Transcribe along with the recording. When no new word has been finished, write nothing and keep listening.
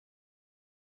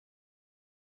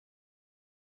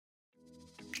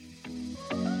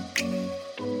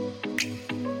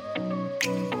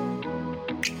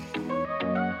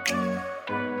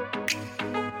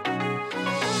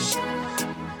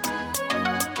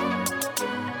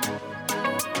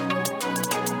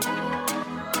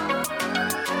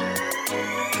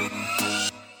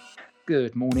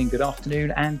good morning, good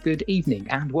afternoon, and good evening,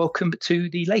 and welcome to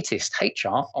the latest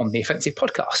HR on the Offensive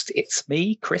podcast. It's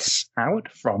me, Chris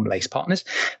Howard from Lace Partners.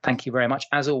 Thank you very much,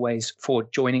 as always, for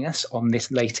joining us on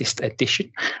this latest edition.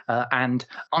 And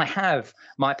I have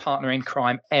my partner in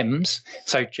crime, Ems.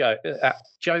 So,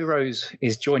 Jo Rose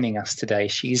is joining us today.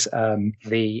 She's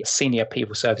the Senior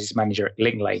People Services Manager at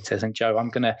Linklaters. And Jo, I'm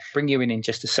going to bring you in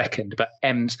just a second. But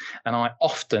Ems and I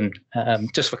often,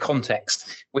 just for context,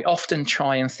 we often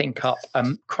try and think up a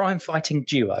crime-fighting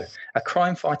duo, a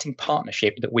crime-fighting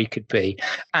partnership that we could be.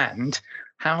 And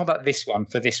how about this one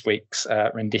for this week's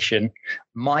rendition?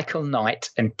 Michael Knight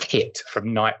and Kit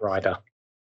from Knight Rider.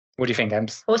 What do you think,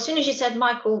 Ems? Well, as soon as you said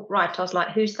Michael Wright, I was like,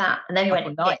 who's that? And then you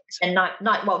went, Knight. And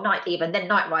Knight even, then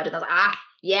Knight Rider. And I was like,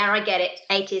 yeah, I get it.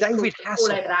 80s, David Hasselhoff.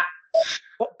 All over that.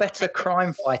 What better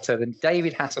crime fighter than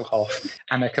David Hasselhoff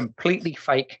and a completely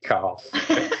fake car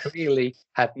that clearly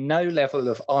had no level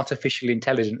of artificial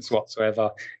intelligence whatsoever,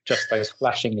 just those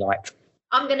flashing lights.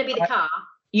 I'm going to be the car.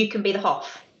 You can be the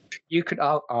Hoff. You could.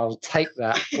 I'll take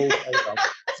that all day long.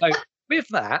 So with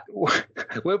that,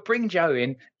 we'll bring Jo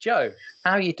in. Jo,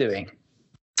 how are you doing?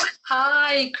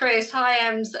 Hi, Chris. Hi,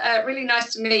 Ems. Really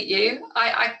nice to meet you.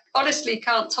 I honestly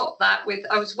can't top that.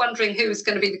 I was wondering who was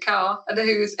going to be the car and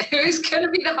who's going to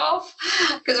be the Hoff,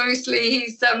 because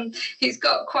obviously he's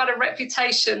got quite a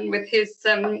reputation with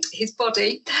his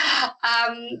body.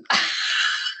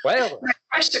 Well, no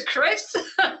pressure, Chris.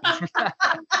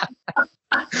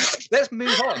 Let's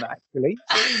move on, actually.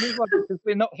 Let's move on, because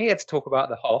we're not here to talk about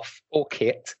the Hoff or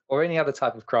Kit or any other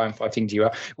type of crime-fighting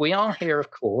duo. We are here, of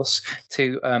course,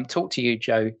 to talk to you,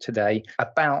 Jo, today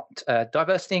about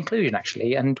diversity and inclusion,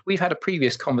 actually. And we've had a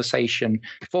previous conversation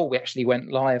before we actually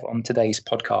went live on today's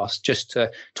podcast, just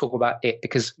to talk about it,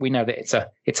 because we know that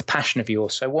it's a passion of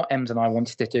yours. So what Ems and I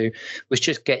wanted to do was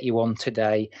just get you on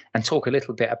today and talk a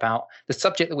little bit about the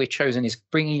subject that we've chosen is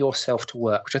bringing yourself to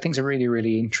work, which I think is a really,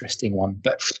 really interesting one.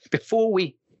 But before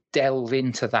we delve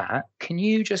into that, can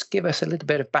you just give us a little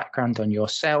bit of background on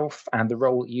yourself and the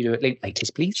role that you do at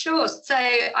Linklaters, please? Sure. So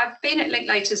I've been at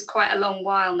Linklaters quite a long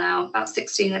while now, about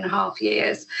 16 and a half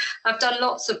years. I've done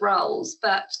lots of roles,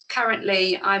 but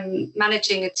currently I'm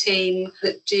managing a team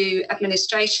that do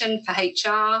administration for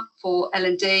HR, for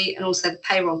L&D, and also the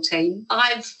payroll team.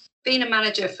 I've been a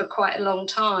manager for quite a long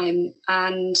time,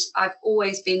 and I've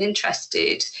always been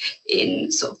interested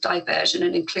in sort of diversion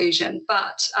and inclusion.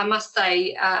 But I must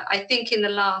say, I think in the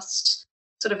last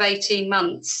sort of 18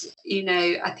 months,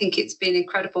 I think it's been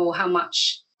incredible how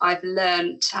much I've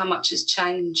learned, how much has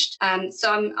changed.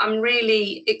 So I'm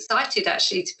really excited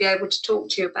actually to be able to talk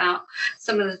to you about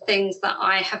some of the things that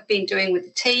I have been doing with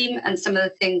the team and some of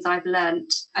the things I've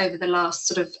learned over the last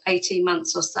sort of 18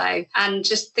 months or so. And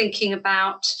just thinking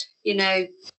about,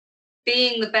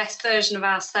 being the best version of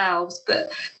ourselves,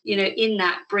 but, in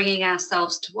that bringing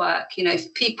ourselves to work,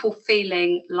 people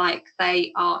feeling like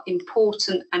they are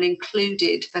important and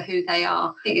included for who they are,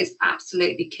 I think is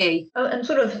absolutely key. Oh, and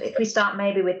sort of if we start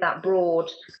maybe with that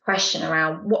broad question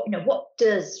around what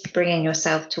does bringing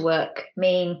yourself to work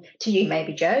mean to you,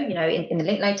 maybe, Jo, in the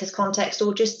Linklaters context,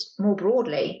 or just more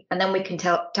broadly, and then we can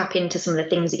tap into some of the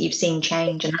things that you've seen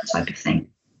change and that type of thing.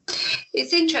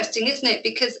 It's interesting, isn't it?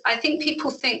 Because I think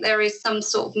people think there is some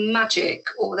sort of magic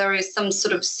or there is some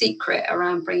sort of secret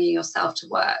around bringing yourself to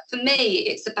work. For me,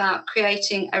 it's about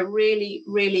creating a really,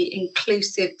 really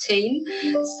inclusive team.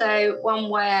 So one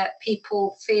where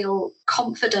people feel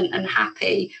confident and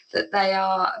happy that they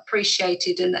are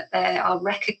appreciated and that they are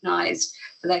recognised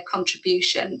for their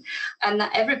contribution, and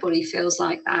that everybody feels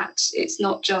like that. It's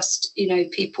not just,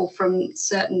 people from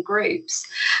certain groups.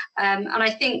 And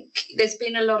I think there's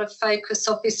been a lot of focus,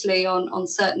 obviously, on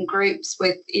certain groups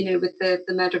with the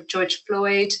murder of George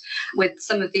Floyd, with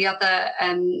some of the other,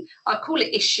 I call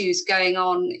it issues going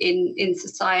on in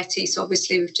society. So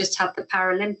obviously we've just had the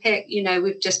Paralympic,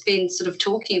 we've just been sort of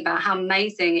talking about how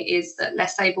amazing it is that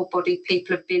less able-bodied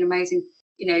people have been amazing,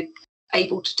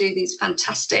 able to do these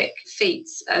fantastic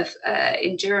feats of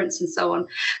endurance and so on.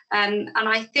 And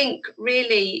I think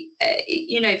really,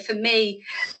 for me,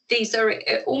 these are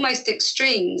almost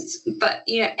extremes, but,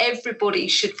 everybody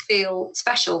should feel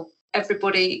special.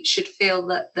 Everybody should feel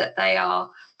that they are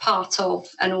part of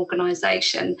an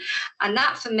organisation. And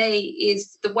that for me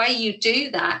is the way you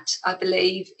do that, I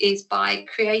believe, is by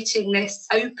creating this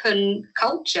open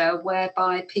culture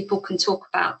whereby people can talk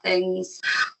about things.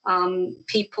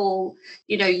 People,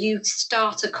 you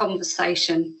start a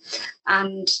conversation.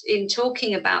 And in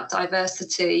talking about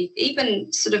diversity, even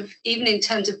in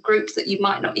terms of groups that you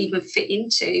might not even fit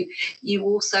into, you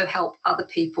also help other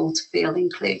people to feel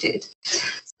included.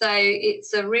 So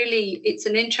it's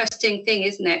an interesting thing,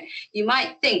 isn't it? You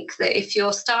might think that if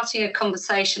you're starting a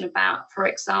conversation about, for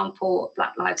example,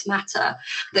 Black Lives Matter,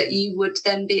 that you would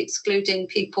then be excluding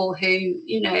people who,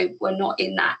 were not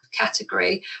in that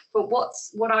category. But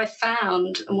what I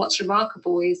found and what's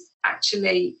remarkable is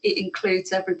actually it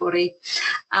includes everybody.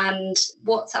 And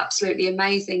what's absolutely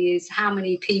amazing is how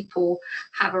many people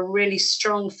have a really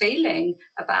strong feeling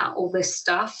about all this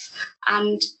stuff.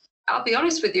 And I'll be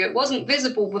honest with you, it wasn't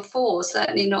visible before,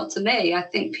 certainly not to me. I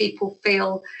think people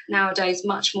feel nowadays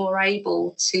much more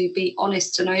able to be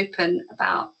honest and open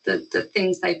about the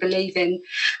things they believe in.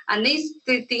 And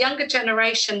the younger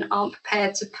generation aren't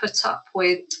prepared to put up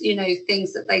with,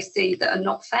 things that they see that are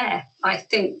not fair. I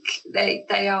think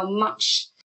they are much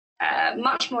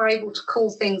more able to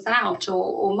call things out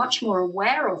or much more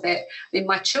aware of it. I mean,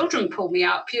 my children pull me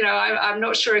up. I'm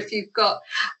not sure if you've got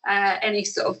any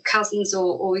sort of cousins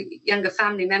or younger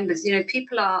family members.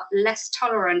 People are less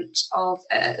tolerant of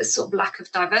a sort of lack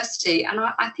of diversity. And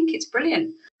I think it's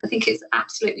brilliant. I think it's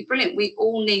absolutely brilliant. We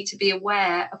all need to be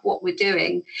aware of what we're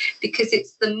doing, because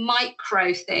it's the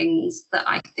micro things that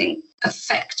I think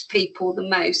affect people the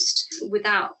most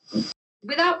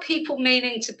without people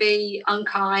meaning to be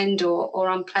unkind or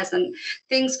unpleasant.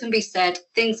 Things can be said,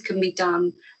 things can be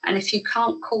done. And if you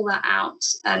can't call that out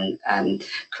and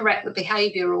correct the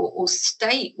behaviour or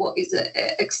state what is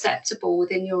acceptable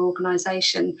within your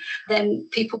organisation, then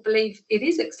people believe it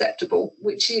is acceptable,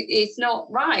 which is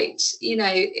not right.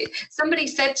 Somebody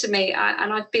said to me,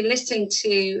 and I've been listening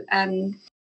to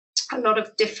a lot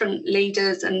of different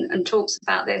leaders and talks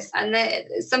about this. And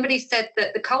somebody said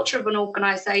that the culture of an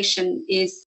organisation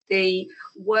is the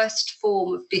worst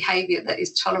form of behaviour that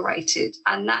is tolerated.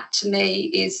 And that to me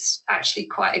is actually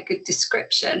quite a good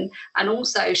description, and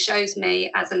also shows me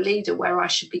as a leader where I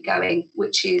should be going,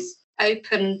 which is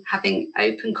having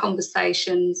open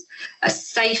conversations, a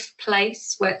safe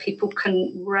place where people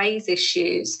can raise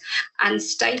issues, and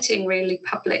stating really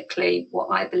publicly what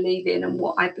I believe in and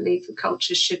what I believe the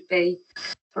culture should be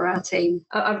for our team.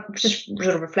 I'm just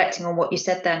sort of reflecting on what you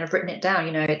said there, and I've written it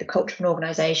down. The culture of an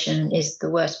organisation is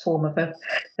the worst form of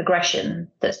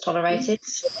aggression that's tolerated.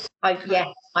 I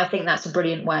think that's a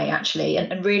brilliant way, actually,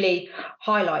 and really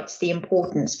highlights the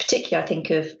importance, particularly I think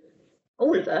of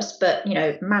all of us, but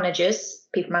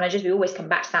people managers, we always come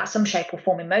back to that some shape or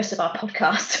form in most of our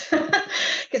podcasts,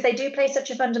 because they do play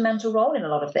such a fundamental role in a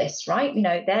lot of this, right?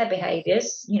 Their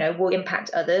behaviours, will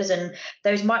impact others, and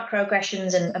those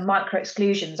microaggressions and micro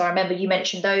exclusions. I remember you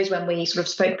mentioned those when we sort of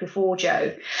spoke before,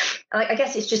 Joe. I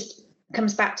guess it just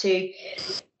comes back to,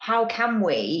 how can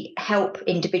we help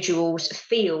individuals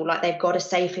feel like they've got a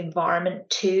safe environment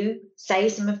to say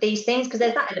some of these things? Because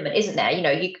there's that element, isn't there?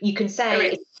 You can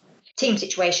say team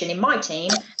situation. In my team,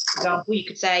 for example, you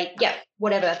could say, yeah,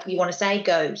 whatever you want to say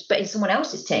goes. But in someone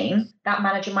else's team, that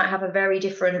manager might have a very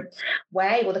different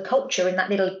way, or the culture in that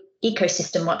little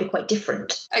ecosystem might be quite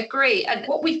different. Agree. And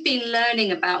what I've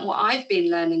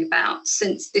been learning about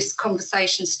since this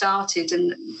conversation started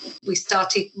and we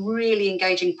started really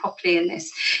engaging properly in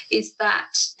this, is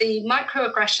that the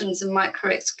microaggressions and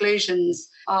micro-exclusions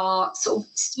are sort of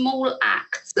small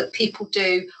acts that people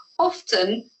do,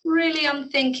 often really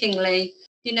unthinkingly.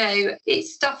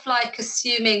 It's stuff like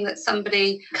assuming that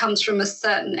somebody comes from a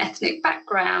certain ethnic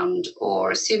background, or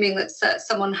assuming that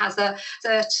someone has a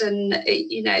certain,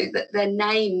 that their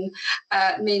name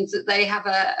means that they have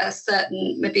a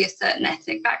certain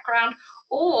ethnic background.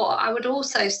 Or I would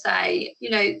also say,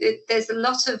 there's a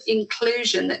lot of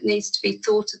inclusion that needs to be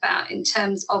thought about in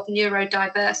terms of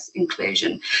neurodiverse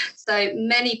inclusion. So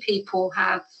many people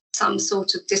have some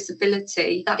sort of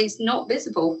disability that is not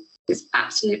visible. It's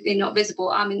absolutely not visible.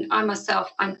 I mean, I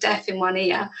myself, I'm deaf in one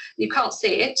ear. You can't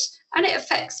see it. And it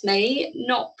affects me,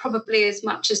 not probably as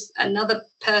much as another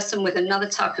person with another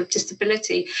type of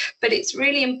disability. But it's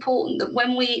really important that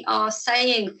when we are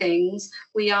saying things,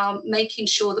 we are making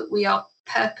sure that we are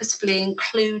purposefully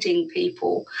including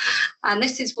people. And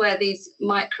this is where these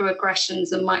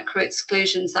microaggressions and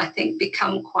micro-exclusions, I think,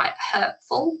 become quite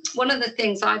hurtful. One of the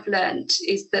things I've learned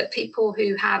is that people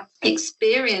who have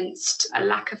experienced a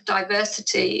lack of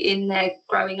diversity in their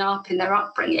growing up, in their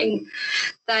upbringing,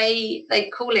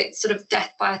 they call it sort of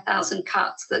death by 1,000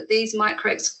 cuts, that these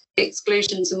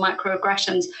micro-exclusions and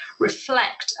microaggressions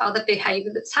reflect other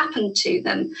behaviour that's happened to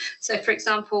them. So, for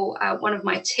example, one of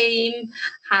my team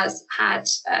has had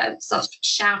stuff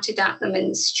shouted at them in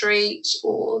the street,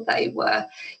 or they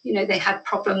had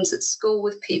problems at school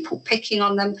with people picking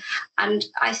on them. And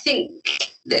I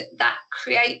think that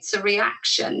creates a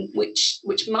reaction which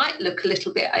might look a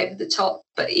little bit over the top,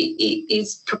 but it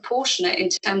is proportionate in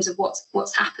terms of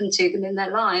what's happened to them in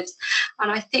their lives.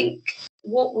 And I think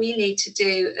what we need to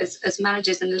do as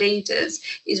managers and leaders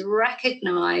is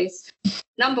recognise,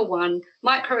 number one,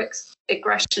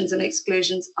 microaggressions and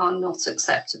exclusions are not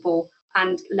acceptable,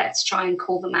 and let's try and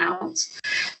call them out.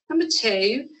 Number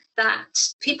two, that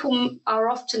people are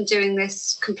often doing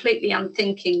this completely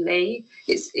unthinkingly.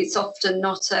 It's often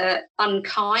not an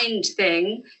unkind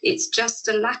thing. It's just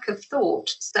a lack of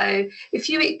thought. So if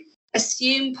you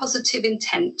assume positive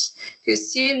intent, you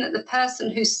assume that the person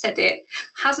who said it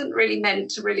hasn't really meant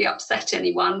to really upset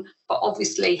anyone, but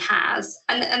obviously has.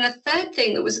 And a third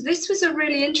thing this was a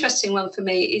really interesting one for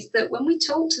me, is that when we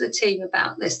talked to the team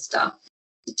about this stuff,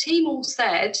 the team all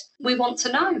said, we want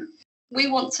to know. We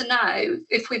want to know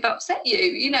if we've upset you.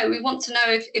 You know, we want to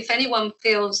know if anyone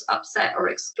feels upset or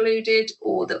excluded,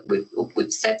 or that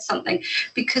we've said something,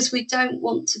 because we don't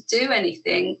want to do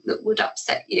anything that would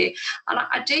upset you. And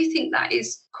I do think that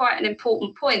is quite an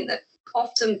important point, that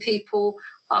often people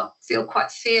feel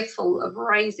quite fearful of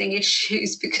raising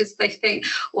issues because they think,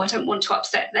 I don't want to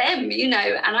upset them, you know,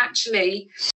 and actually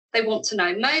they want to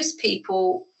know. Most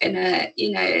people in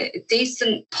a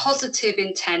decent, positive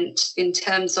intent in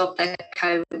terms of their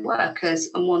co-workers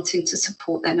and wanting to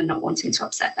support them and not wanting to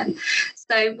upset them.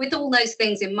 So with all those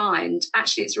things in mind,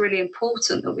 actually it's really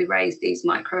important that we raise these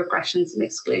microaggressions and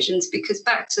exclusions, because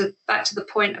back to the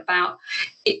point about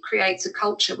it creates a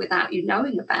culture without you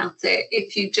knowing about it.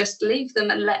 If you just leave them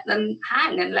and let them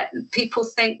hang and let people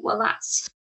think, well, that's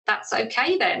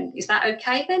okay then. Is that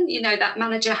okay then? You know, that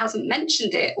manager hasn't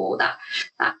mentioned it, or that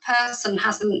person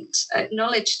hasn't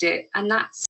acknowledged it, and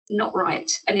that's not right.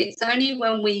 And it's only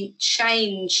when we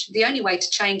change, the only way to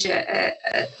change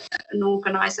an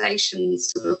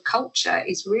organisation's sort of culture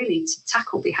is really to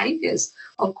tackle behaviours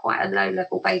on quite a low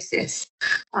level basis.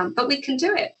 But we can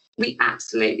do it. We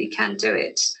absolutely can do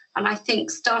it. And I think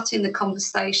starting the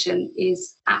conversation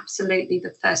is absolutely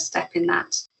the first step in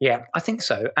that. Yeah, I think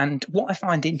so. And what I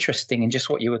find interesting in just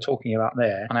what you were talking about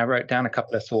there, and I wrote down a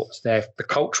couple of thoughts there, the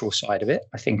cultural side of it,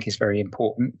 I think is very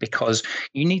important, because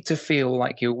you need to feel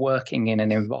like you're working in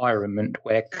an environment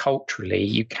where culturally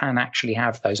you can actually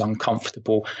have those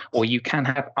uncomfortable, or you can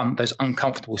have those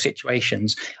uncomfortable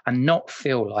situations and not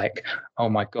feel like, oh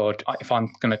my God, if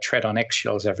I'm going to tread on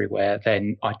eggshells everywhere,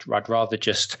 then I'd rather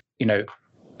just,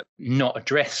 not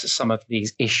address some of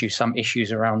these issues, some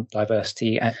issues around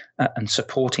diversity and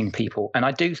supporting people. And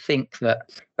I do think that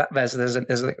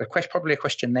there's probably a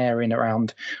question there in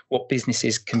around what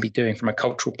businesses can be doing from a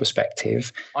cultural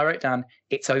perspective. I wrote down,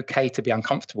 it's okay to be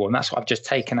uncomfortable. And that's what I've just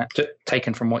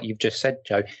taken from what you've just said,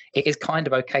 Joe. It is kind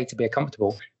of okay to be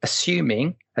uncomfortable,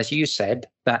 assuming, as you said,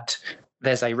 that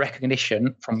there's a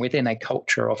recognition from within a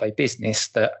culture of a business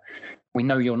that we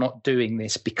know you're not doing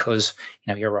this because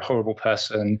you're a horrible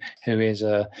person who is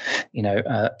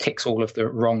ticks all of the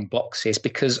wrong boxes,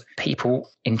 because people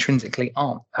intrinsically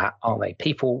aren't that, are they?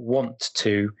 People want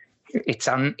to. It's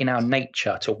in our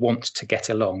nature to want to get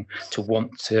along, to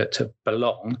want to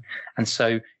belong, and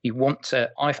so you want to.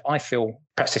 I feel,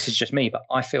 perhaps this is just me, but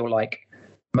I feel like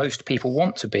most people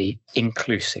want to be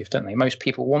inclusive, don't they? Most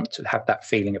people want to have that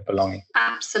feeling of belonging.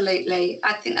 Absolutely.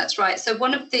 I think that's right. So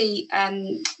one of the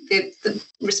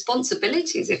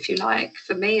responsibilities, if you like,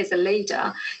 for me as a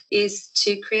leader is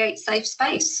to create safe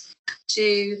space,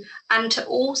 and to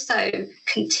also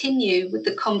continue with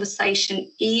the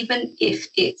conversation even if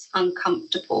it's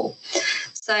uncomfortable.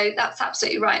 So that's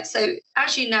absolutely right. So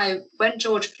as you know, when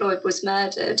George Floyd was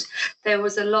murdered, there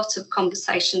was a lot of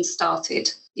conversation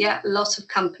started. Yeah, a lot of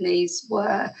companies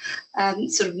were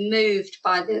sort of moved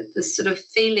by the sort of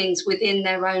feelings within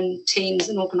their own teams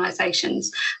and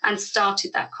organisations and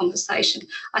started that conversation.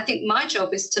 I think my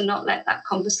job is to not let that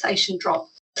conversation drop,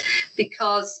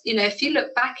 because, if you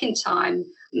look back in time,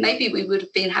 maybe we would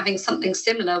have been having something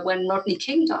similar when Rodney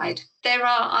King died. There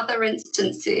are other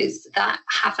instances that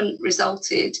haven't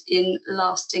resulted in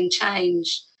lasting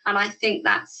change. And I think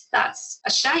that's a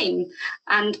shame.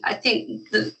 And I think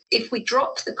that if we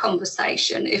drop the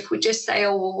conversation, if we just say,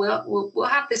 we'll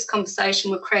have this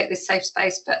conversation, we'll create this safe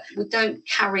space, but we don't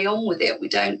carry on with it, we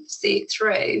don't see it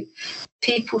through,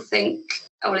 people think,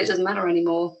 it doesn't matter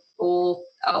anymore, or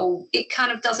it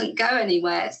kind of doesn't go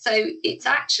anywhere. So it's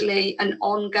actually an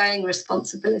ongoing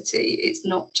responsibility. It's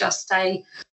not just a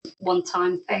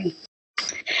one-time thing.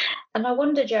 And I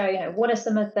wonder, Joe, what are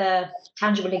some of the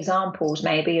tangible examples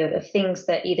maybe of things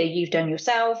that either you've done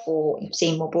yourself or you've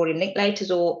seen more broadly in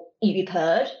Linklaters or you've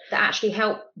heard that actually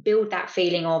help build that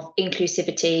feeling of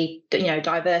inclusivity,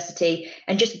 diversity,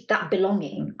 and just that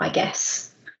belonging, I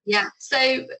guess? Yeah.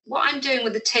 So what I'm doing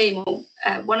with the team,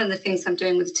 one of the things I'm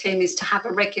doing with the team is to have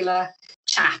a regular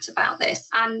chat about this.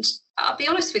 And I'll be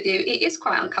honest with you, it is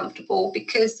quite uncomfortable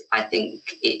because I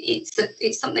think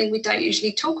it's something we don't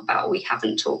usually talk about, we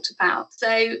haven't talked about.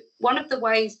 So one of the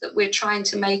ways that we're trying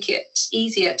to make it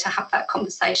easier to have that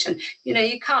conversation,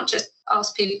 you can't just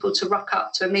ask people to rock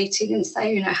up to a meeting and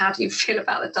say, how do you feel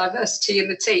about the diversity in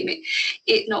the team?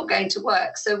 It's not going to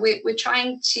work. So we're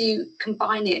trying to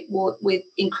combine it with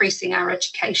increasing our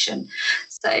education.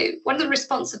 So one of the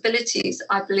responsibilities,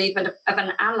 I believe, of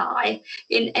an ally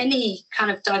in any kind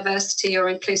of diversity or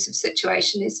inclusive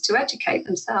situation is to educate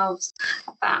themselves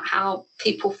about how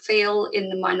people feel in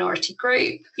the minority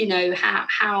group,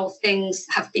 how things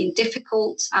have been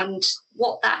difficult and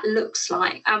what that looks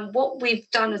like. And what we've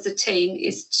done as a team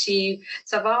is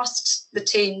so I've asked the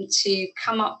team to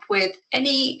come up with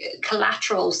any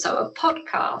collateral, so a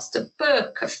podcast, a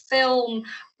book, a film,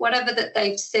 whatever that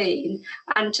they've seen,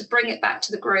 and to bring it back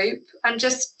to the group and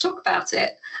just talk about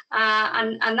it.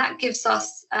 And that gives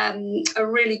us a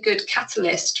really good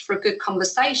catalyst for a good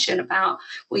conversation about,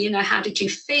 how did you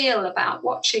feel about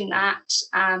watching that?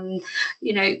 Can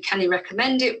you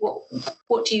recommend it?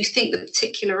 What do you think the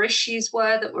particular issues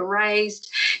were that were raised?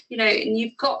 And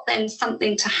you've got then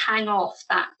something to hang off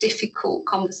that difficult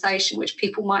conversation, which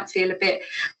people might feel a bit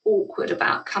awkward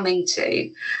about coming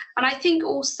to. And I think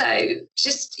also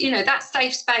just, that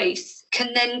safe space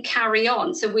can then carry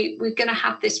on. So we're going to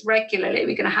have this regularly.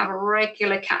 We're going to have a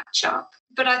regular catch up.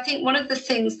 But I think one of the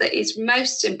things that is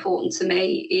most important to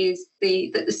me is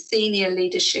that the senior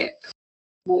leadership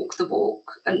walk the walk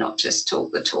and not just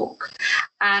talk the talk.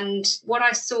 And what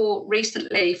I saw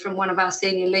recently from one of our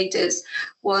senior leaders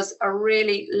was a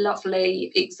really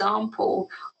lovely example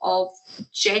of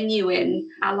genuine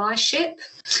allyship.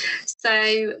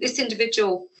 So this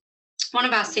individual, one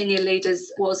of our senior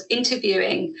leaders, was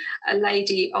interviewing a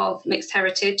lady of mixed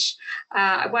heritage.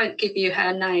 I won't give you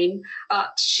her name,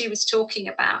 but she was talking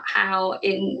about how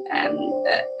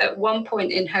at one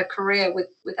point in her career with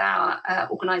our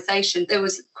organisation, there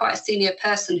was quite a senior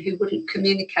person who wouldn't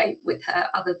communicate with her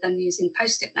other than using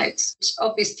Post-it notes.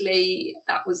 Obviously,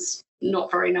 that was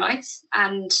not very nice.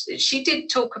 And she did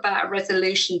talk about a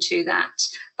resolution to that,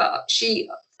 but she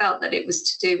felt that it was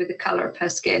to do with the colour of her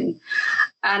skin.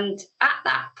 And at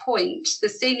that point, the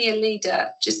senior leader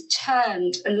just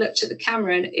turned and looked at the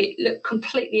camera, and it looked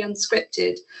completely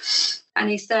unscripted.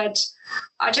 And he said,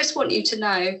 I just want you to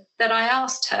know that I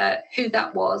asked her who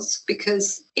that was,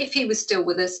 because if he was still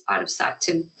with us, I'd have sacked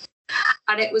him.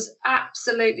 And it was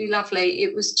absolutely lovely.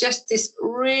 It was just this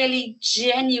really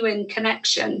genuine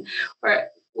connection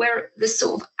where the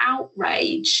sort of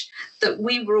outrage that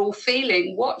we were all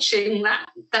feeling watching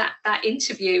that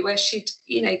interview, where she'd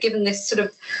given this sort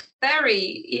of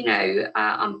very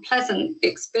unpleasant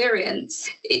experience,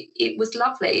 it was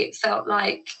lovely. It felt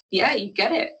like, yeah, you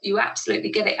get it, you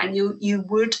absolutely get it, and you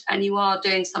would and you are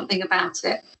doing something about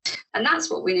it. And that's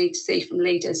what we need to see from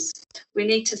leaders. We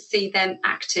need to see them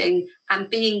acting and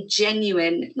being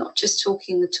genuine, not just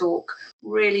talking the talk,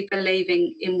 really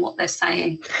believing in what they're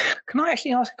saying. Can I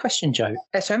actually ask a question, Jo?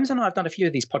 So Emma and I have done a few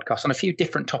of these podcasts on a few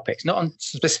different topics, not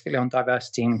specifically on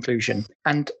diversity and inclusion.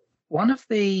 And one of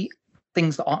the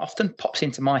things that often pops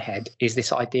into my head is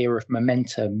this idea of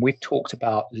momentum. We've talked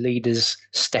about leaders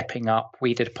stepping up.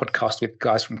 We did a podcast with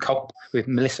guys with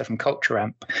Melissa from Culture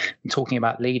Amp, and talking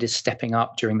about leaders stepping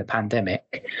up during the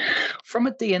pandemic. From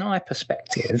a D&I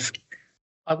perspective,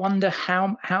 I wonder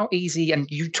how easy, and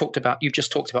you've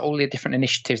just talked about all the different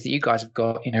initiatives that you guys have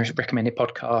got, recommended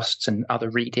podcasts and other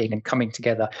reading and coming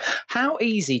together. How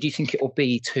easy do you think it will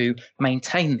be to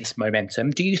maintain this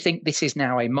momentum? Do you think this is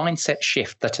now a mindset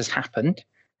shift that has happened,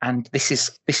 and this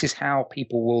is how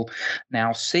people will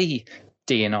now see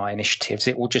D&I initiatives?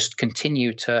 It will just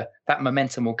that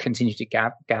momentum will continue to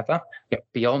gather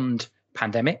beyond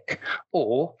pandemic,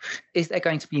 or is there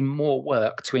going to be more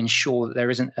work to ensure that there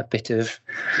isn't a bit of,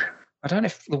 I don't know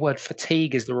if the word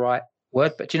fatigue is the right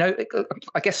word, but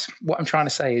I guess what I'm trying to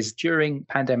say is during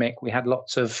pandemic we had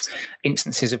lots of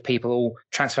instances of people all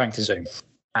transferring to Zoom,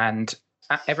 and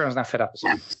everyone's now fed up with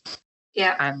Zoom.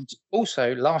 Yeah. And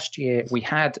also last year we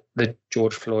had the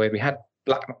George Floyd, we had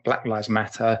Black Lives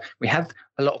Matter. We had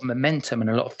a lot of momentum and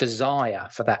a lot of desire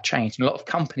for that change. And a lot of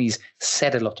companies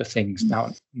said a lot of things.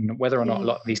 Now, whether or not a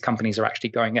lot of these companies are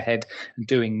actually going ahead and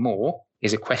doing more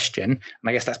is a question. And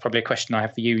I guess that's probably a question I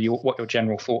have for you, what your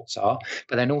general thoughts are.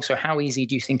 But then also, how easy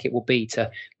do you think it will be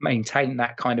to maintain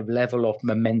that kind of level of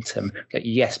momentum that,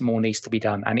 yes, more needs to be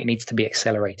done and it needs to be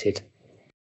accelerated?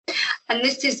 And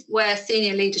this is where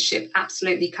senior leadership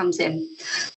absolutely comes in.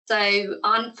 So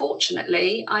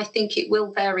unfortunately, I think it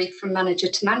will vary from manager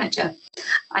to manager.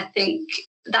 I think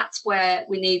that's where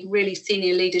we need really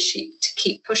senior leadership to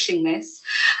keep pushing this.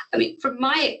 I mean, from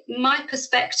my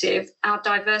perspective, our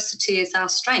diversity is our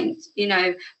strength. You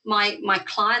know, my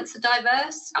clients are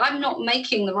diverse. I'm not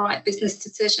making the right business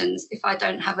decisions if I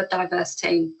don't have a diverse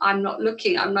team. I'm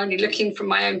only looking from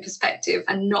my own perspective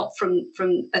and not from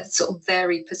a sort of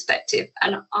varied perspective.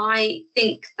 And I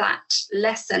think that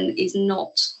lesson is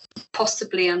not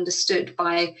possibly understood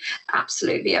by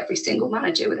absolutely every single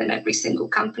manager within every single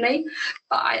company.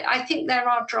 But I think there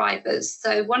are drivers.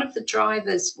 So one of the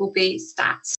drivers will be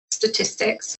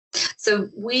statistics. So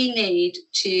we need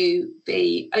to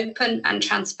be open and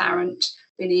transparent.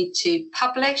 We need to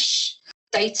publish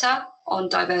data on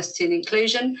diversity and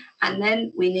inclusion, and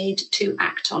then we need to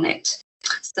act on it.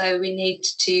 So we need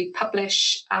to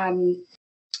publish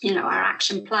our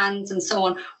action plans and so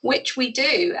on, which we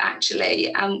do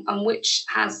actually, and which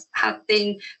have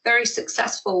been very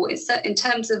successful. In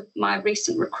terms of my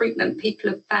recent recruitment, people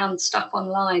have found stuff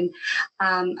online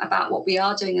about what we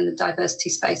are doing in the diversity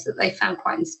space that they found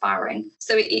quite inspiring.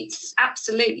 So it's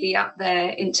absolutely up there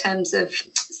in terms of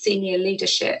senior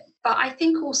leadership. But I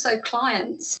think also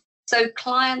clients. So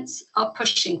clients are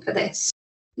pushing for this.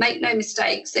 Make no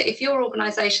mistakes that if your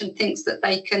organisation thinks that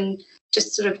they can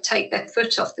just sort of take their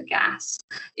foot off the gas,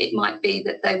 it might be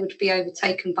that they would be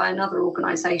overtaken by another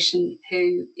organisation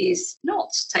who is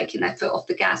not taking their foot off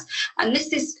the gas. And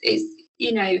this is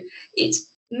it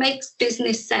makes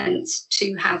business sense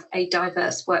to have a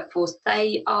diverse workforce.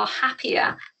 They are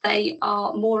happier, they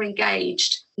are more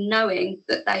engaged, knowing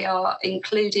that they are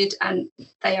included and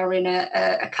they are in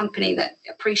a company that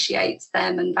appreciates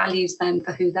them and values them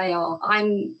for who they are.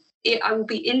 I will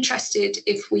be interested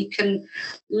if we can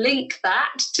link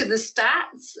that to the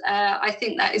stats. I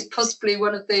think that is possibly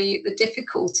one of the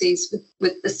difficulties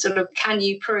with the sort of, can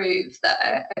you prove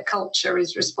that a culture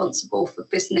is responsible for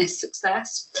business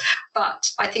success? But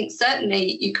I think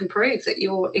certainly you can prove that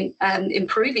you're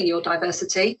improving your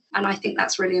diversity. And I think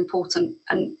that's really important,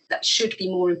 and that should be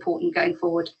more important going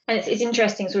forward. And it's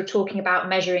interesting sort of talking about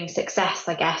measuring success,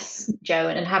 I guess, Jo,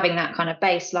 and having that kind of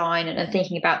baseline and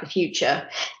thinking about the future.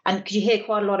 And because you hear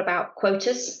quite a lot about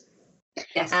quotas.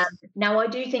 Yes. Now, I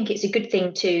do think it's a good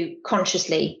thing to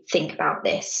consciously think about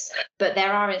this, but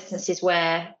there are instances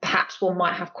where perhaps one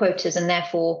might have quotas, and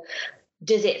therefore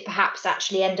does it perhaps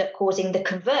actually end up causing the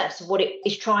converse of what it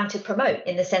is trying to promote,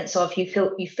 in the sense of you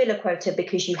fill a quota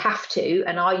because you have to,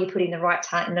 and are you putting the right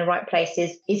talent in the right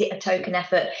places? Is it a token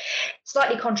effort?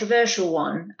 Slightly controversial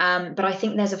one, but I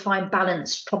think there's a fine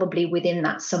balance probably within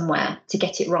that somewhere to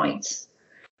get it right.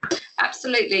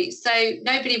 Absolutely. So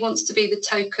nobody wants to be the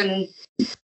token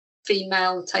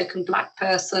female, the token black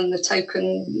person, the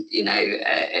token,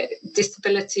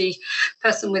 disability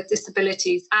person with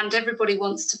disabilities, and everybody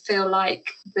wants to feel like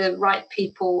the right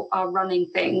people are running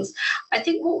things. I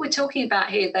think what we're talking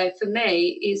about here, though, for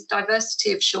me, is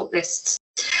diversity of shortlists.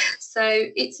 So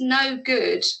it's no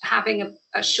good having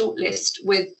a shortlist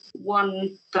with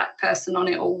one black person on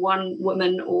it or one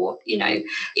woman, or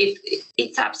if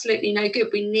it's absolutely no good.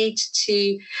 We need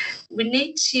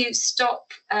to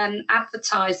stop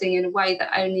advertising in a way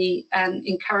that only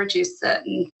encourages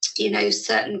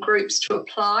certain groups to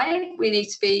apply. We need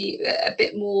to be a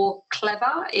bit more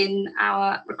clever in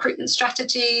our recruitment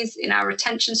strategies, in our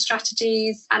retention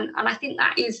strategies, and I think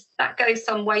that goes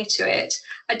some way to it.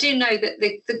 I do know that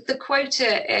the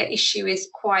quota issue is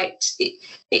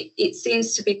it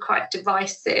seems to be quite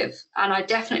divisive, and I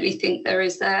definitely think there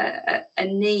is a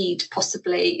need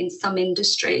possibly in some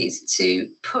industries to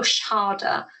push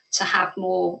harder to have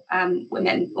more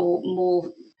women or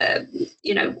more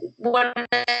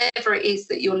whatever it is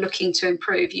that you're looking to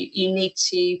improve. You need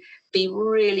to be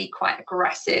really quite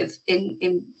aggressive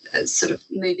in sort of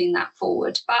moving that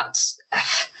forward. But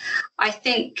I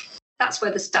think that's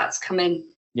where the stats come in.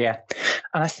 Yeah.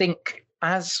 And I think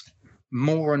as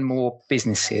more and more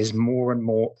businesses, more and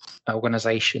more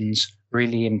organizations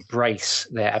really embrace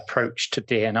their approach to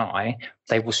D&I,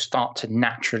 they will start to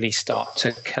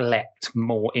collect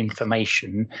more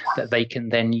information that they can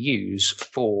then use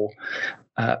for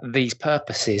these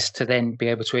purposes, to then be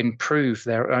able to improve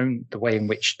the way in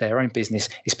which their own business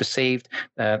is perceived,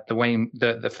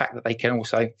 the fact that they can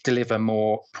also deliver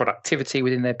more productivity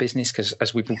within their business. Because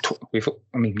as we've had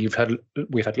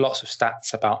lots of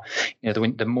stats about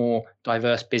the more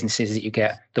diverse businesses that you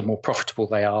get, the more profitable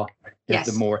they are.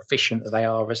 the more efficient that they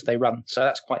are as they run. So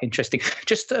that's quite interesting.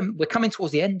 Just we're coming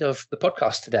towards the end of the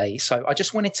podcast today. So I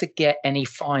just wanted to get any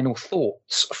final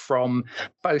thoughts from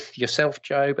both yourself,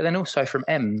 Joe, but then also from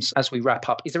Ems as we wrap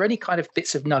up. Is there any kind of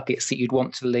bits of nuggets that you'd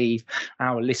want to leave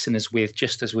our listeners with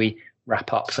just as we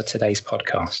wrap up for today's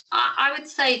podcast? I would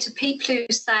say to people who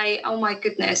say, oh my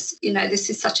goodness, this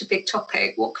is such a big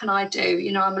topic, what can I do?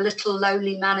 I'm a little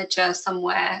lowly manager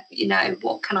somewhere,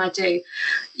 what can I do?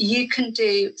 You can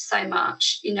do so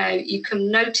much. You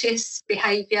can notice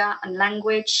behaviour and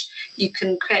language. You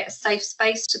can create a safe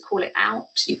space to call it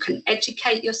out. You can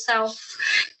educate yourself.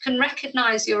 You can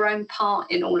recognise your own part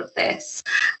in all of this.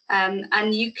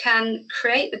 And you can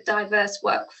create a diverse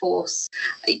workforce,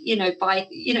 by,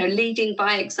 leading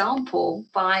by example,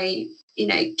 by,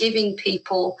 giving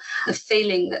people the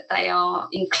feeling that they are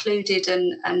included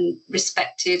and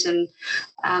respected and,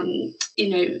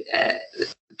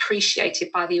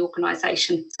 appreciated by the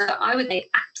organisation. So I would say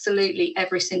absolutely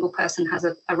every single person has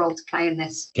a role to play in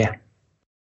this. Yeah.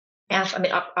 Yeah, I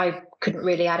mean, I couldn't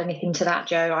really add anything to that,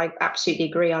 Joe. I absolutely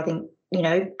agree. I think,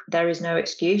 there is no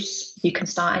excuse. You can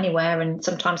start anywhere, and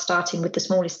sometimes starting with the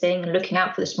smallest thing and looking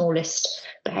out for the smallest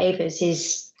behaviours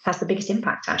has the biggest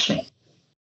impact, actually.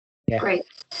 Yeah. Great.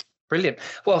 Brilliant.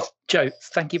 Well, Joe,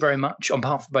 thank you very much on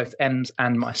behalf of both Ems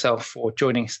and myself for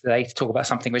joining us today to talk about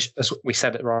something which, as we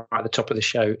said right at the top of the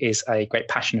show, is a great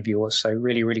passion of yours. So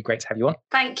really, really great to have you on.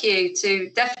 Thank you.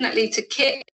 Definitely to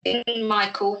Kit and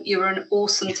Michael, you were an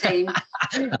awesome team.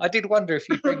 I did wonder if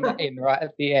you'd bring that in right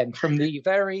at the end. From the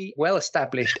very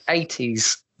well-established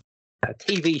 80s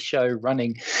TV show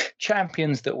running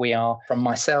champions that we are, from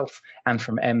myself and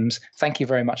from Ems, thank you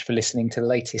very much for listening to the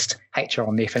latest HR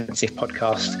on the Offensive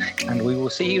podcast, and we will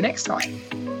see you next time.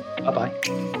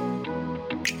 Bye-bye.